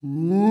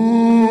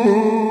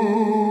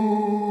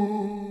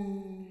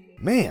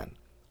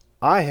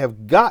I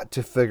have got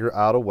to figure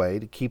out a way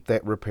to keep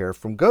that repair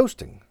from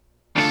ghosting.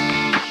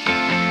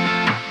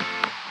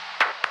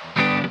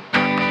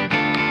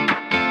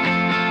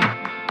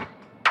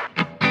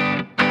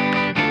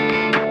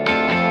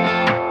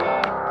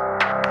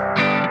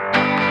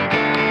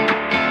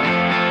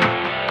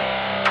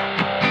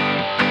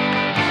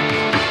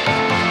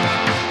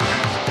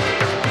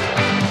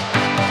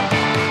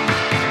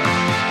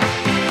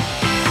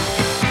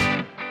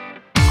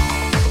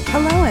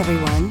 Hello,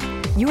 everyone.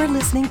 You are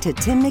listening to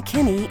Tim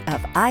McKinney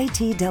of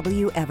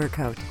ITW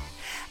Evercoat.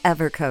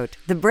 Evercoat,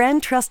 the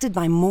brand trusted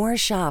by more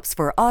shops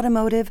for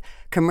automotive,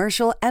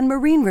 commercial, and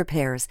marine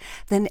repairs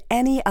than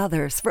any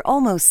others for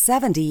almost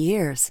 70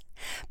 years.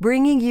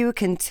 Bringing you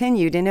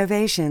continued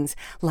innovations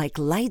like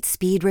Light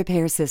Speed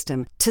Repair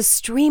System to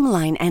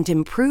streamline and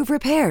improve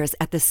repairs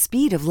at the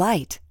speed of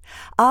light.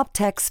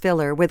 Optex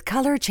Filler with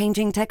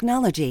color-changing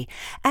technology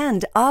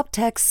and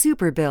Optex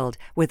Super Build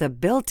with a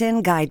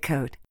built-in guide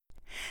coat.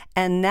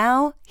 And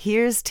now,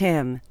 here's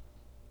Tim.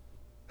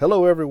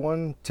 Hello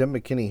everyone, Tim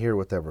McKinney here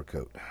with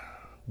Evercoat.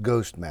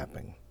 Ghost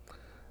mapping.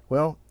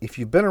 Well, if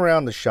you've been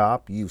around the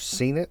shop, you've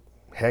seen it.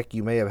 Heck,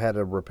 you may have had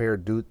a repair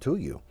due to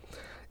you.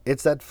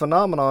 It's that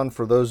phenomenon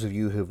for those of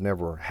you who've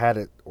never had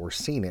it or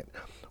seen it,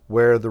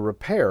 where the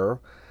repair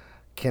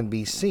can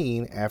be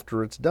seen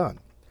after it's done.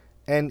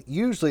 And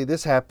usually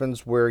this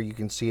happens where you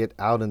can see it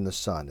out in the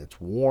sun. It's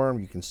warm,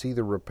 you can see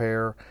the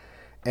repair,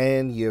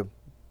 and you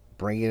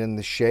bring it in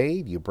the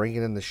shade, you bring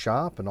it in the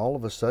shop, and all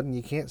of a sudden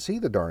you can't see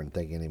the darn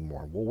thing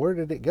anymore. Well, where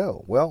did it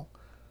go? Well,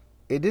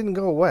 it didn't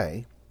go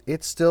away.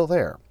 It's still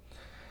there.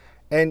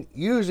 And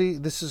usually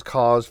this is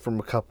caused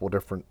from a couple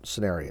different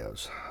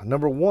scenarios.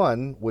 Number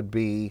one would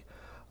be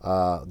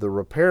the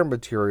repair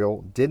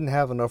material didn't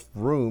have enough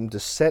room to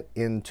set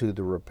into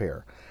the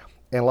repair.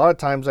 And a lot of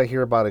times I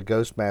hear about a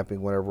ghost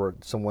mapping whenever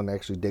someone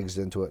actually digs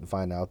into it and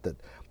find out that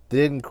they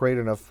didn't create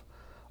enough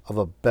of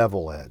a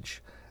bevel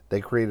edge.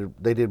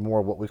 They did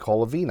more of what we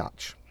call a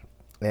V-notch.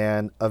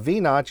 And a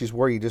V-notch is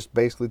where you just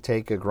basically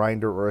take a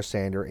grinder or a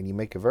sander and you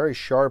make a very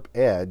sharp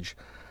edge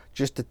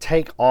just to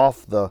take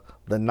off the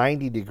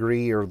 90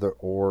 degree or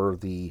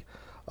the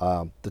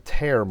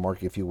tear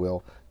mark, if you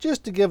will,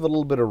 just to give a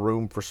little bit of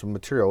room for some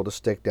material to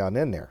stick down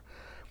in there.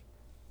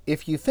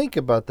 If you think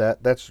about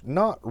that, that's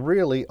not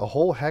really a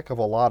whole heck of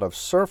a lot of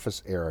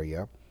surface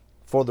area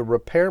for the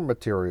repair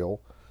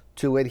material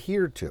to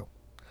adhere to.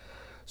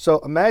 So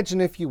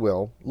imagine, if you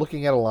will,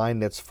 looking at a line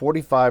that's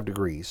 45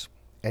 degrees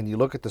and you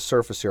look at the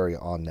surface area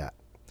on that.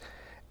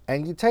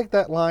 And you take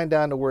that line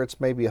down to where it's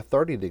maybe a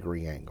 30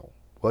 degree angle.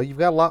 Well, you've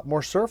got a lot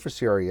more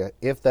surface area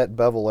if that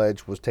bevel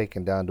edge was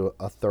taken down to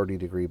a 30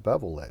 degree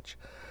bevel edge.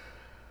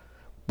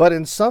 But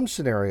in some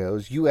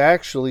scenarios, you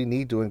actually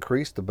need to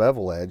increase the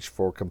bevel edge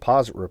for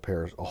composite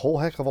repairs a whole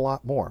heck of a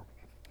lot more.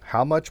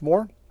 How much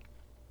more?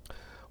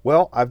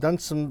 Well, I've done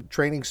some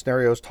training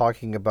scenarios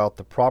talking about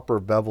the proper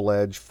bevel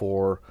edge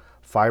for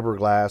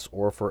fiberglass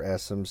or for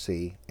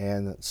SMC,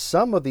 and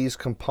some of these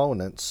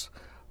components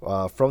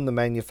from the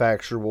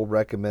manufacturer will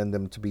recommend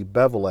them to be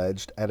bevel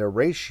edged at a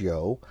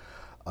ratio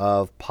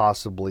of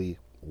possibly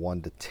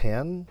 1 to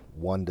 10,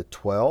 1 to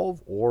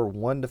 12, or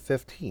 1 to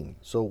 15.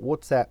 So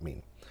what's that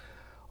mean?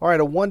 All right,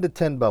 a 1 to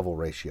 10 bevel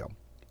ratio.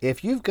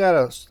 If you've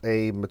got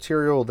a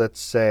material that's,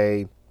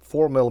 say,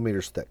 4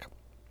 millimeters thick,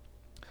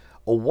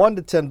 a 1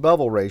 to 10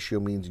 bevel ratio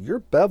means your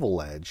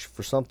bevel edge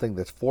for something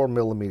that's 4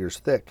 millimeters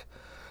thick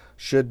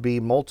should be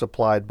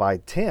multiplied by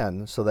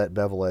 10, so that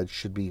bevel edge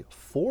should be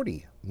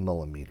 40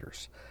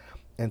 millimeters.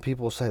 And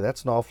people say,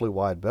 that's an awfully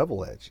wide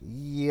bevel edge.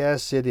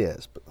 Yes, it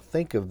is. But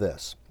think of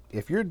this.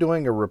 If you're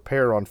doing a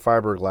repair on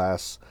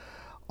fiberglass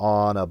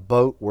on a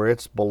boat where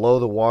it's below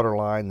the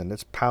waterline and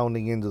it's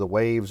pounding into the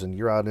waves and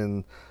you're out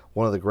in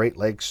one of the Great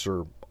Lakes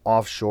or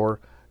offshore,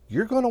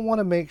 you're going to want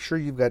to make sure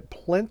you've got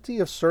plenty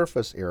of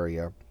surface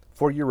area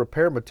for your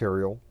repair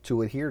material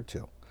to adhere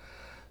to.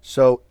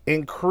 So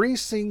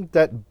increasing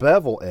that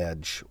bevel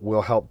edge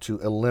will help to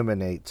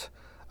eliminate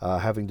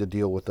having to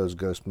deal with those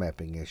ghost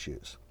mapping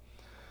issues.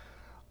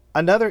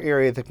 Another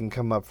area that can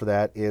come up for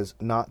that is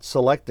not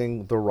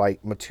selecting the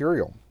right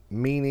material,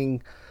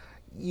 meaning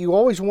you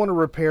always want to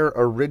repair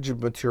a rigid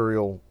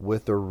material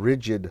with a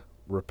rigid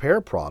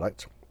repair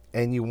product,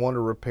 and you want to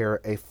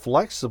repair a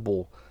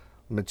flexible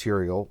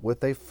material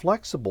with a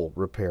flexible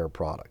repair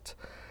product.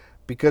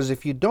 Because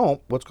if you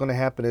don't, what's going to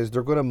happen is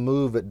they're going to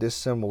move at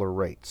dissimilar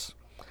rates.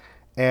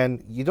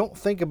 And you don't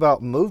think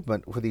about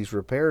movement with these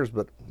repairs,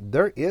 but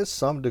there is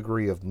some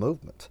degree of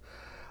movement.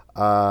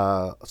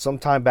 Some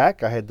time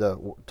back, I had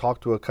to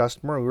talk to a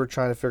customer, and we were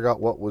trying to figure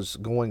out what was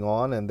going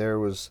on, and there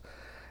was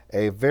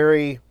a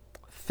very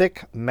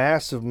thick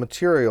mass of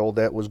material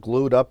that was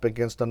glued up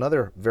against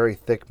another very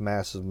thick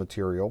mass of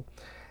material,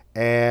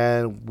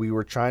 and we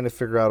were trying to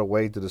figure out a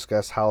way to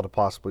discuss how to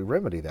possibly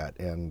remedy that,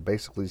 and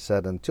basically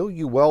said until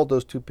you weld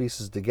those two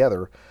pieces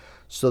together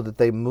so that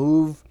they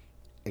move,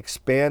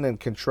 expand, and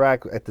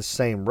contract at the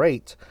same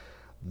rate,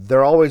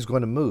 they're always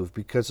going to move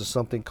because of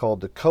something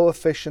called the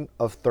coefficient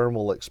of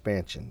thermal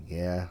expansion.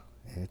 Yeah,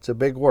 it's a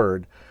big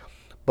word,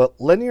 But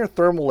linear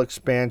thermal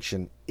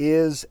expansion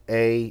is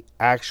a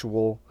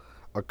actual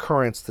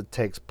occurrence that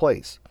takes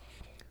place.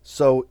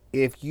 So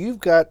if you've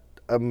got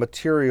a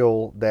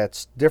material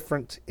that's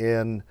different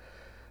in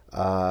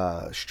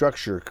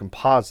structure,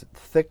 composite,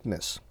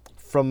 thickness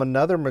from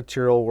another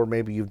material where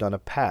maybe you've done a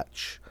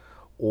patch,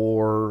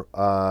 or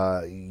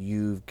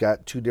you've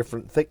got two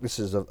different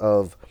thicknesses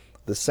of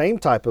the same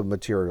type of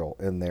material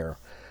in there,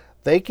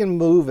 they can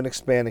move and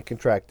expand and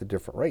contract at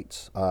different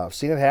rates. I've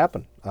seen it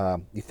happen.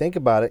 You think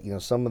about it,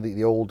 some of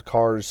the old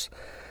cars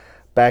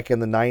back in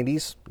the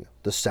 90s,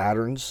 the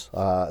Saturns,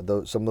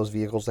 some of those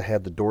vehicles that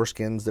had the door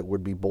skins that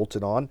would be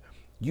bolted on,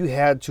 you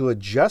had to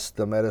adjust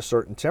them at a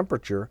certain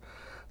temperature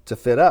to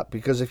fit up,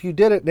 because if you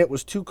did it and it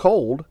was too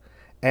cold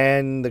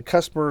and the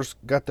customers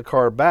got the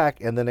car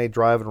back and then they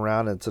drive it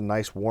around and it's a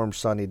nice warm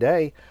sunny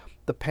day,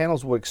 the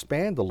panels would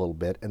expand a little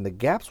bit and the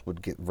gaps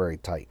would get very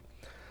tight.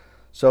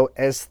 So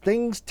as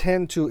things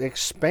tend to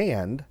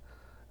expand,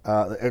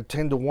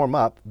 tend to warm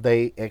up,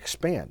 they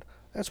expand.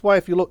 That's why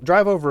if you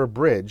drive over a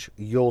bridge,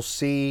 you'll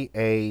see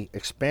a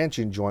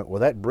expansion joint where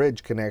that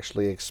bridge can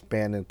actually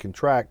expand and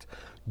contract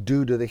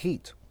due to the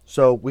heat.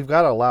 So we've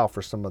got to allow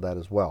for some of that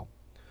as well.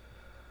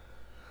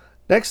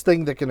 Next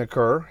thing that can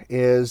occur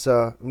is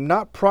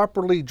not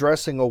properly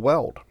dressing a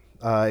weld.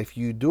 If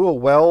you do a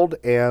weld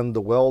and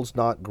the weld's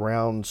not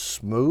ground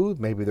smooth,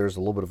 maybe there's a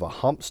little bit of a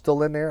hump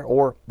still in there,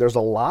 or there's a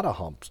lot of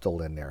hump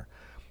still in there.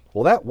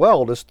 Well, that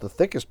weld is the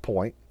thickest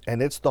point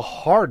and it's the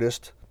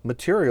hardest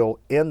material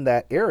in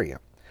that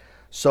area.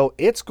 So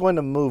it's going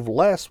to move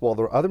less while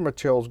the other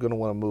material is going to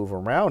want to move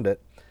around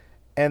it.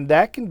 And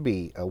that can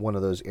be one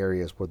of those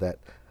areas where that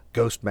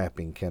ghost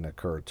mapping can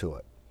occur to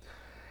it.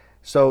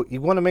 So you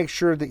want to make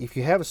sure that if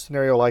you have a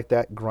scenario like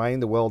that,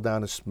 grind the weld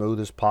down as smooth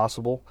as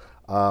possible.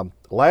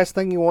 Last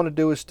thing you want to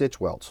do is stitch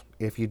welds.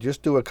 If you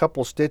just do a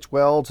couple stitch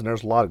welds and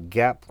there's a lot of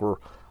gap for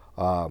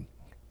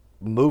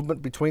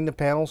movement between the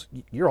panels,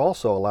 you're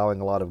also allowing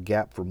a lot of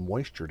gap for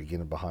moisture to get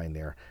in behind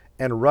there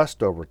and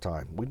rust over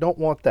time. We don't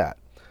want that.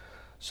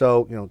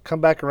 So, come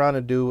back around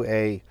and do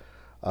a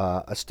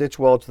stitch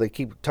weld so they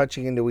keep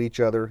touching into each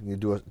other. You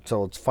do it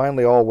until it's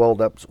finally all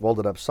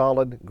welded up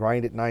solid,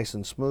 grind it nice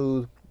and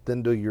smooth,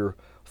 then do your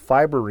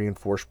fiber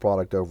reinforced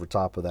product over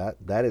top of that.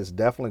 That is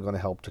definitely going to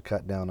help to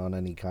cut down on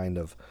any kind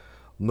of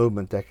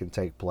movement that can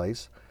take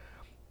place.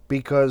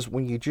 Because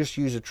when you just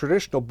use a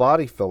traditional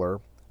body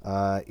filler,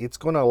 it's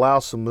going to allow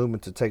some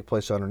movement to take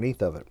place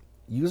underneath of it.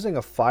 Using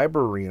a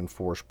fiber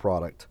reinforced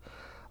product,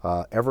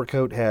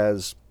 Evercoat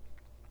has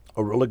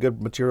a really good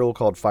material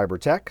called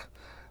FiberTech.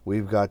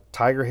 We've got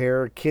Tiger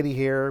Hair, Kitty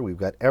Hair, we've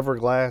got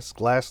Everglass,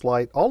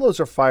 Glaslite. All those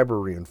are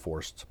fiber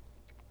reinforced.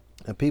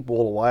 And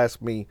people will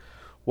ask me,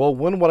 well,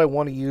 when would I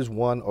want to use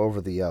one over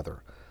the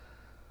other?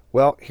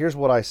 Well, here's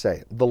what I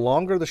say. The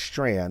longer the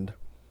strand,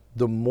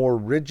 the more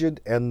rigid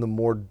and the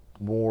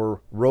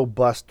more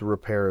robust the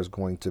repair is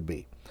going to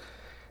be.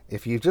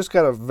 If you've just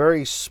got a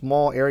very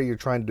small area you're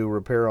trying to do a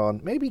repair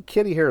on, maybe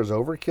Kitty Hair is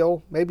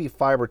overkill. Maybe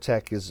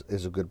FiberTech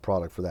is a good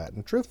product for that.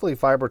 And truthfully,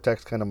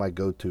 FiberTech's kind of my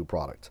go-to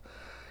product.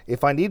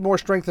 If I need more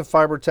strength in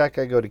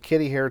FiberTech, I go to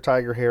Kitty Hair,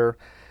 Tiger Hair.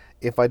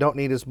 If I don't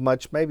need as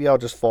much, maybe I'll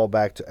just fall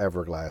back to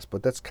Everglass.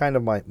 But that's kind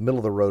of my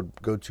middle-of-the-road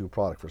go-to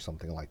product for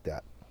something like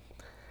that.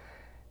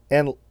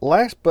 And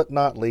last but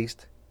not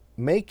least,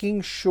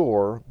 making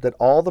sure that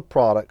all the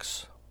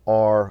products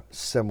are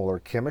similar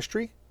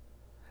chemistry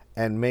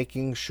and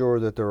making sure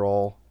that they're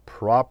all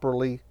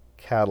properly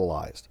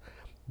catalyzed.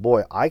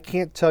 Boy, I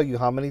can't tell you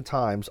how many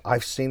times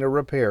I've seen a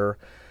repair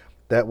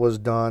that was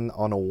done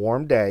on a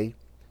warm day.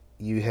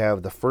 You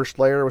have the first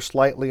layer was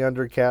slightly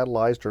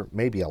under-catalyzed, or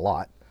maybe a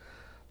lot.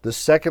 The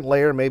second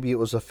layer, maybe it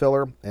was a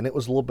filler, and it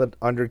was a little bit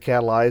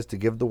under-catalyzed to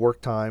give the work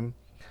time.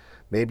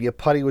 Maybe a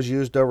putty was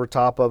used over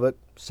top of it.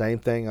 Same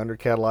thing,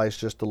 under-catalyzed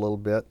just a little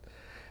bit.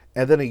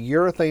 And then a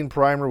urethane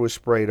primer was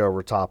sprayed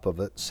over top of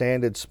it,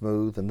 sanded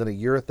smooth, and then a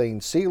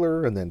urethane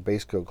sealer, and then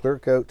base coat, clear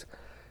coat.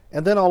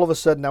 And then all of a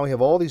sudden, now we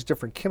have all these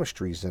different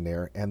chemistries in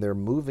there, and they're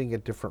moving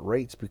at different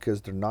rates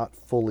because they're not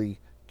fully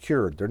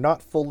cured. They're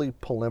not fully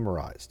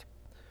polymerized.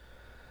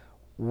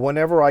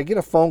 Whenever I get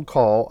a phone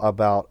call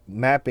about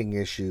mapping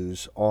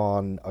issues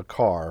on a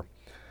car,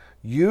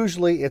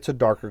 usually it's a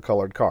darker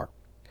colored car.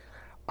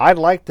 I'd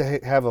like to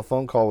have a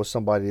phone call with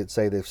somebody that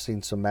say they've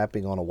seen some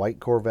mapping on a white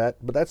Corvette,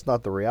 but that's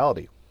not the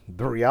reality.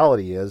 The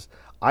reality is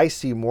I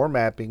see more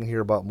mapping,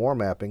 hear about more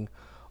mapping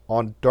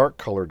on dark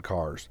colored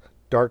cars,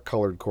 dark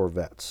colored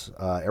Corvettes.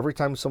 Every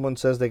time someone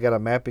says they got a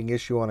mapping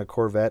issue on a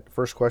Corvette,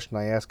 first question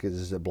I ask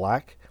is it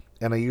black?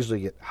 And I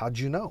usually get, how'd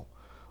you know?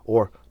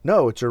 Or,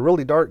 no, it's a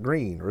really dark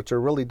green, or it's a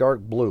really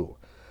dark blue.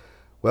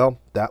 Well,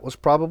 that was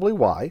probably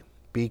why,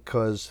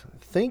 because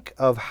think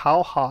of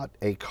how hot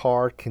a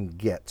car can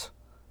get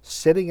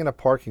sitting in a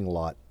parking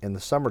lot in the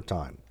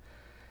summertime.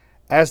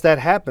 As that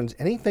happens,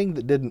 anything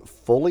that didn't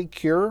fully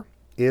cure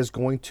is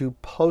going to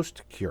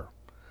post-cure.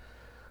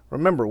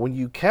 Remember, when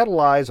you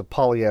catalyze a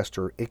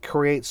polyester, it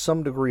creates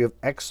some degree of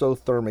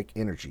exothermic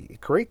energy. It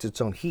creates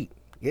its own heat.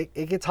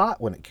 It gets hot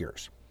when it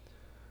cures.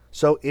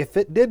 So if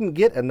it didn't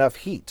get enough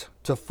heat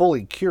to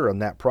fully cure in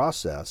that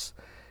process,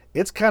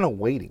 it's kind of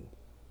waiting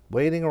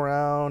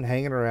around,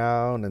 hanging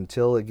around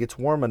until it gets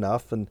warm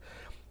enough, and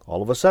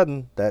all of a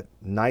sudden, that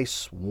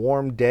nice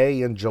warm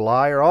day in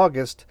July or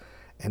August,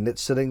 and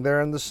it's sitting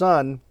there in the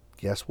sun,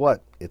 guess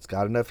what? It's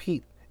got enough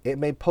heat. It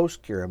may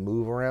post-cure and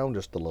move around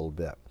just a little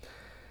bit.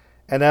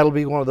 And that'll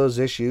be one of those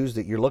issues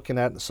that you're looking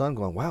at in the sun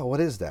going, wow, what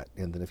is that?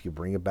 And then if you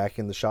bring it back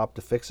in the shop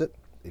to fix it,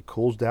 it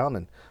cools down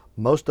and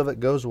most of it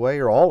goes away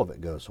or all of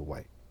it goes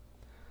away.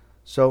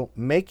 So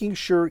making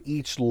sure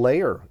each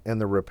layer in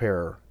the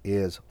repair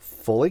is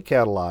fully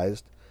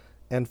catalyzed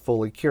and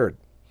fully cured.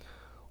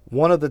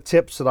 One of the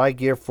tips that I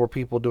give for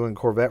people doing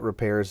Corvette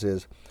repairs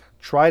is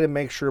try to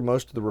make sure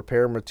most of the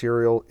repair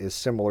material is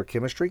similar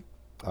chemistry.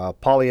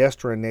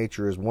 Polyester in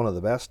nature is one of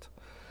the best.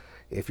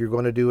 If you're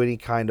going to do any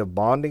kind of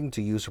bonding,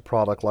 to use a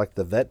product like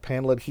the Vet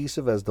Panel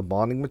adhesive as the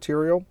bonding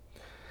material,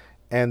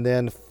 and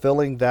then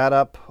filling that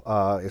up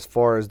as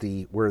far as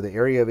where the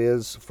area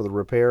is for the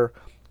repair,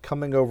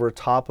 coming over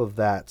top of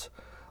that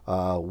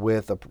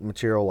with a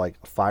material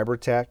like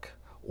FiberTech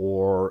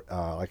or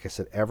like I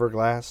said,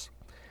 Everglass.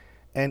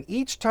 And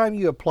each time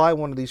you apply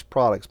one of these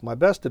products, my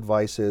best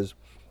advice is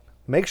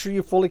make sure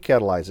you fully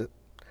catalyze it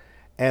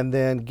and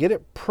then get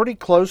it pretty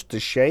close to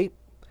shape.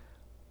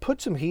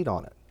 Put some heat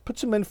on it. Put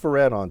some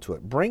infrared onto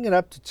it. Bring it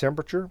up to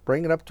temperature.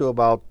 Bring it up to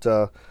about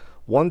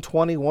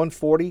 120,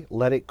 140.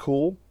 Let it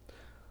cool.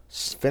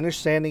 Finish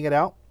sanding it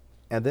out.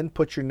 And then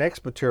put your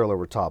next material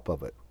over top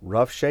of it.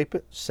 Rough shape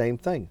it. Same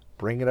thing.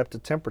 Bring it up to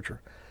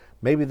temperature.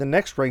 Maybe the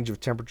next range of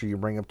temperature you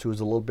bring up to is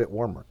a little bit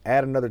warmer.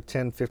 Add another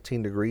 10,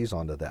 15 degrees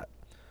onto that.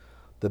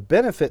 The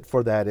benefit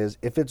for that is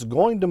if it's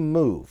going to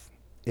move,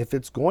 if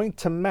it's going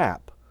to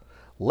map,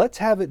 let's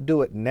have it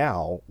do it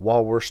now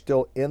while we're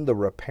still in the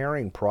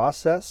repairing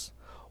process,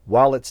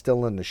 while it's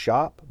still in the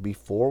shop,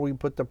 before we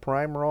put the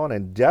primer on,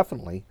 and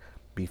definitely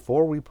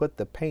before we put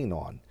the paint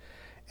on.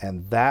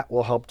 And that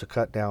will help to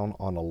cut down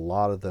on a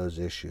lot of those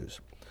issues.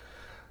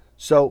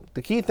 So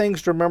the key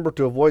things to remember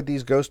to avoid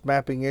these ghost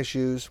mapping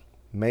issues: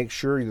 make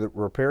sure the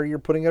repair you're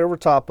putting it over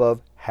top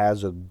of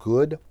has a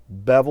good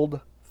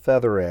beveled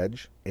feather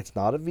edge. It's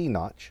not a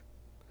V-notch.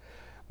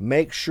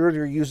 Make sure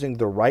you're using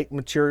the right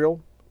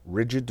material,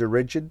 rigid to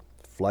rigid,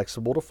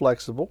 flexible to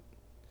flexible.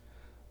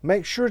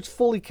 Make sure it's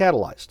fully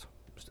catalyzed,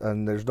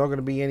 and there's not going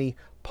to be any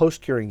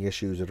post-curing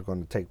issues that are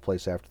going to take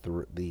place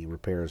after the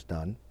repair is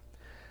done.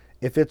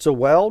 If it's a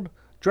weld,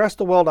 dress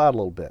the weld out a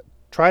little bit.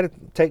 Try to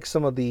take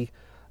some of the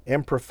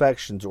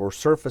imperfections or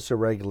surface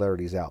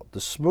irregularities out. The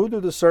smoother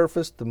the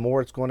surface, the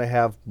more it's going to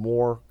have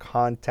more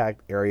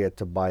contact area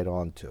to bite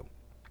onto.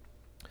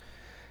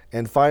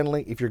 And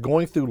finally, if you're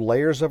going through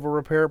layers of a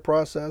repair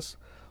process,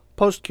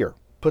 post-cure.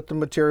 Put the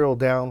material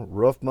down,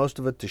 rough most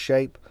of it to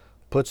shape,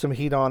 put some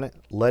heat on it,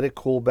 let it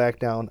cool back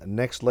down.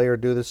 Next layer,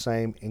 do the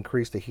same,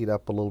 increase the heat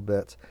up a little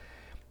bit.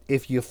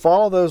 If you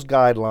follow those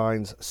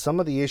guidelines, some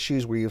of the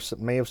issues where you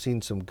may have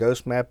seen some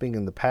ghost mapping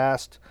in the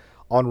past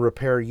on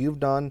repair you've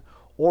done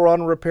or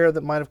on repair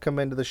that might have come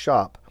into the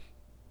shop,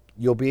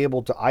 you'll be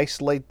able to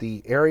isolate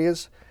the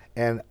areas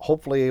and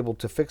hopefully able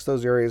to fix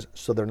those areas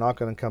so they're not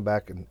going to come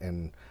back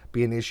and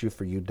be an issue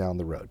for you down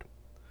the road.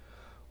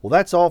 Well,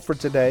 that's all for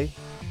today.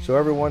 So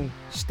everyone,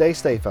 stay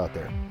safe out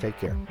there. Take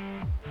care.